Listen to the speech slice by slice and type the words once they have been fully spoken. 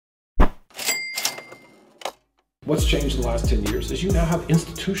What's changed in the last 10 years is you now have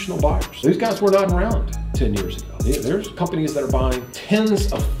institutional buyers. These guys were not around 10 years ago. There's companies that are buying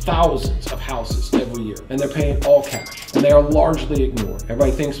tens of thousands of houses every year, and they're paying all cash, and they are largely ignored.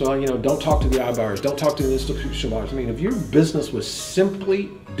 Everybody thinks, well, you know, don't talk to the iBuyers, don't talk to the institutional buyers. I mean, if your business was simply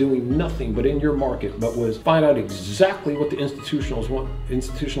doing nothing but in your market, but was find out exactly what the institutional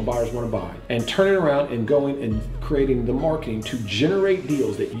buyers want to buy, and turning around and going and creating the marketing to generate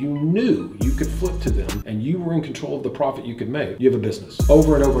deals that you knew you could flip to them, and you were in control of the profit you could make, you have a business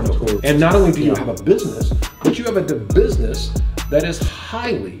over and over and over. And not only do you have a business, but you have a business that is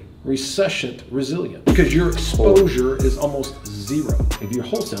highly recession resilient, because your exposure is almost zero. If you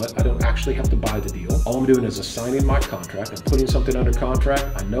wholesale it, I don't actually have to buy the deal. All I'm doing is assigning my contract and putting something under contract.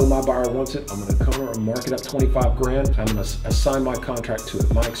 I know my buyer wants it. I'm going to come and mark it up 25 grand. I'm going to assign my contract to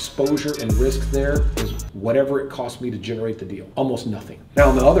it. My exposure and risk there is whatever it costs me to generate the deal. Almost nothing. Now,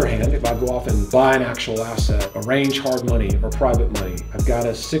 on the other hand, if I go off and buy an actual asset, arrange hard money or private money, I've got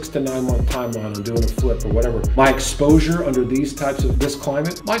a 6 to 9 month timeline on doing a flip or whatever. My exposure under these types of this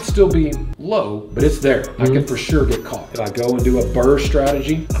climate might still be low, but it's there. I can for sure get caught. If I go and do a BRRRR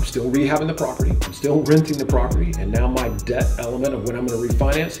strategy, I'm still rehabbing the property, I'm still renting the property, and now my debt element of when I'm going to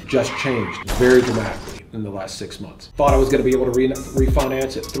refinance just changed very dramatically in the last 6 months. Thought I was going to be able to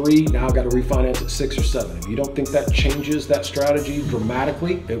refinance at 3, now I've got to refinance at 6 or 7. If you don't think that changes that strategy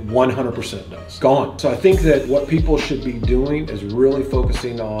dramatically, it 100% does. Gone. So I think that what people should be doing is really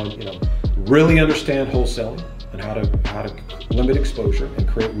focusing on, you know, really understand wholesaling and how to limit exposure and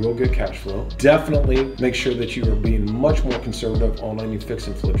create real good cash flow. Definitely make sure that you are being much more conservative on any fix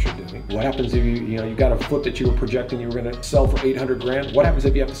and flips you're doing. What happens if you got a flip that you were projecting you were going to sell for 800 grand? What happens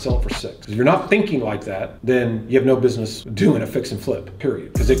if you have to sell it for 6? If you're not thinking like that, then you have no business doing a fix and flip,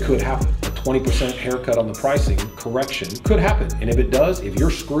 period. Because it could happen. A 20% haircut on the pricing correction could happen. And if it does, if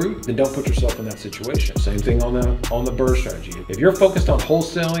you're screwed, then don't put yourself in that situation. Same thing on the BRRRR strategy. If you're focused on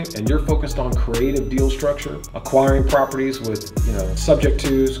wholesaling and you're focused on creative deal structure, acquiring properties with, you know, subject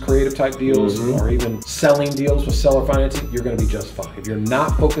tos, creative type deals, or even selling deals with seller financing, you're going to be just fine. If you're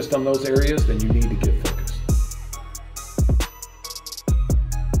not focused on those areas, then you need to get focused.